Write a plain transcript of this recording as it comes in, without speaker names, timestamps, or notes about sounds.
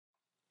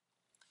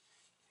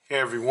Hey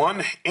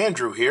everyone,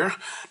 Andrew here.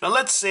 Now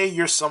let's say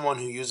you're someone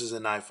who uses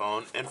an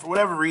iPhone and for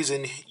whatever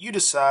reason you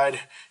decide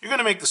you're going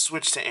to make the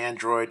switch to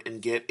Android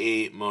and get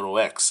a Moto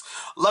X.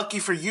 Lucky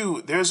for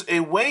you, there's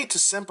a way to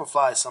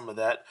simplify some of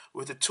that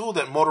with a tool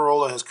that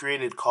Motorola has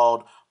created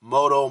called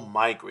Moto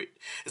Migrate.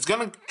 It's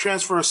going to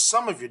transfer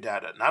some of your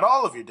data, not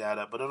all of your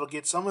data, but it'll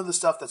get some of the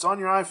stuff that's on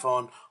your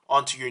iPhone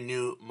onto your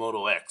new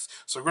Moto X.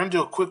 So we're going to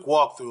do a quick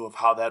walkthrough of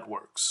how that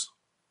works.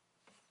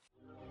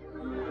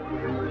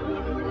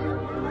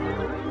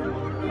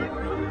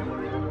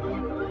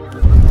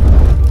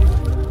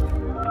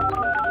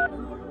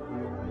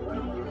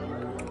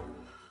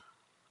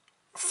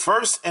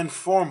 First and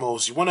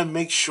foremost, you want to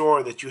make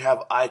sure that you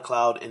have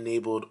iCloud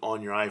enabled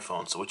on your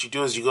iPhone. So what you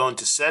do is you go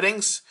into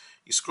Settings,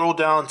 you scroll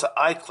down to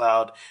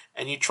iCloud,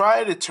 and you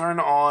try to turn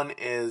on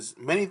as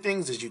many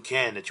things as you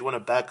can that you want to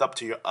back up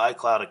to your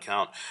iCloud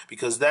account,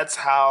 because that's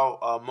how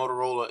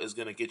Motorola is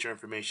going to get your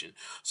information.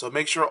 So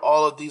make sure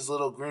all of these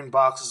little green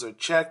boxes are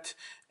checked.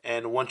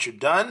 And once you're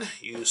done,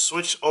 you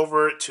switch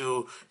over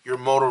to your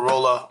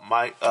Moto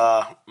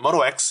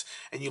X,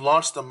 and you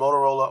launch the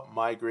Motorola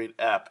Migrate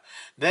app.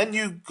 Then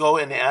you go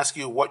and ask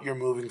you what you're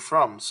moving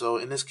from. So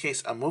in this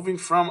case, I'm moving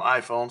from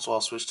iPhone, so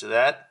I'll switch to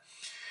that.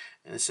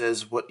 And it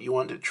says what you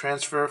want to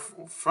transfer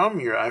from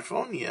your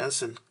iPhone.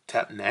 Yes, and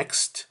tap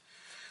Next.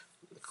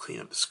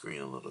 Clean up the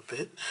screen a little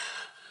bit.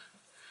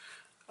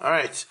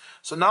 Alright,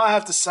 so now I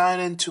have to sign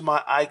into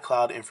my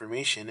iCloud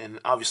information, and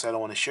obviously I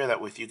don't want to share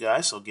that with you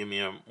guys, so give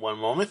me one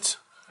moment.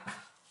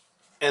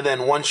 And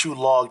then once you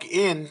log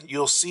in,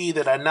 you'll see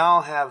that I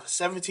now have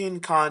 17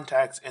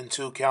 contacts and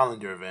 2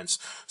 calendar events.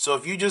 So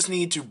if you just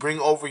need to bring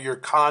over your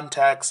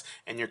contacts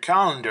and your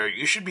calendar,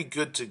 you should be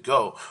good to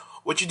go.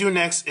 What you do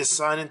next is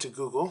sign into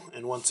Google,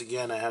 and once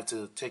again I have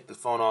to take the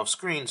phone off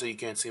screen so you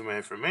can't see my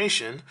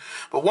information.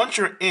 But once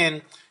you're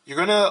in, you're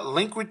going to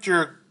link with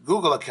your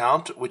Google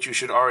account, which you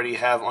should already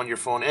have on your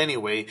phone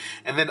anyway,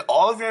 and then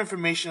all of your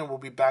information will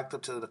be backed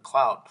up to the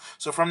cloud.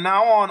 So from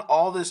now on,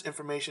 all this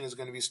information is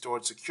going to be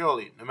stored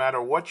securely. No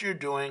matter what you're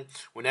doing,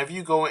 whenever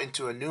you go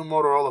into a new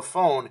Motorola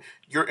phone,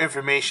 your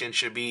information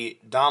should be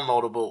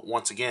downloadable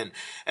once again.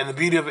 And the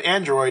beauty of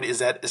Android is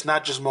that it's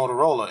not just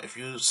Motorola. If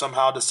you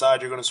somehow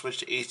decide you're going to switch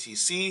to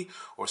HTC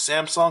or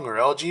Samsung or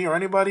LG or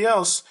anybody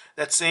else,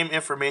 that same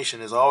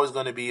information is always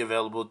going to be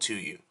available to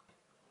you.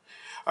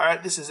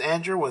 Alright, this is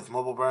Andrew with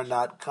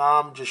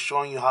mobileburn.com, just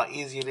showing you how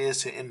easy it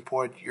is to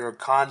import your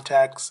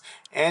contacts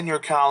and your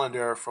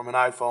calendar from an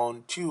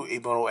iPhone to a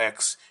Moto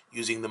X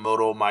using the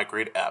Moto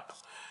Migrate app.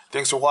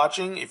 Thanks for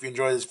watching. If you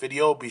enjoyed this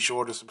video, be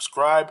sure to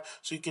subscribe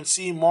so you can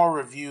see more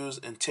reviews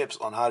and tips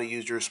on how to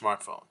use your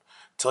smartphone.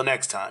 Till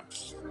next time.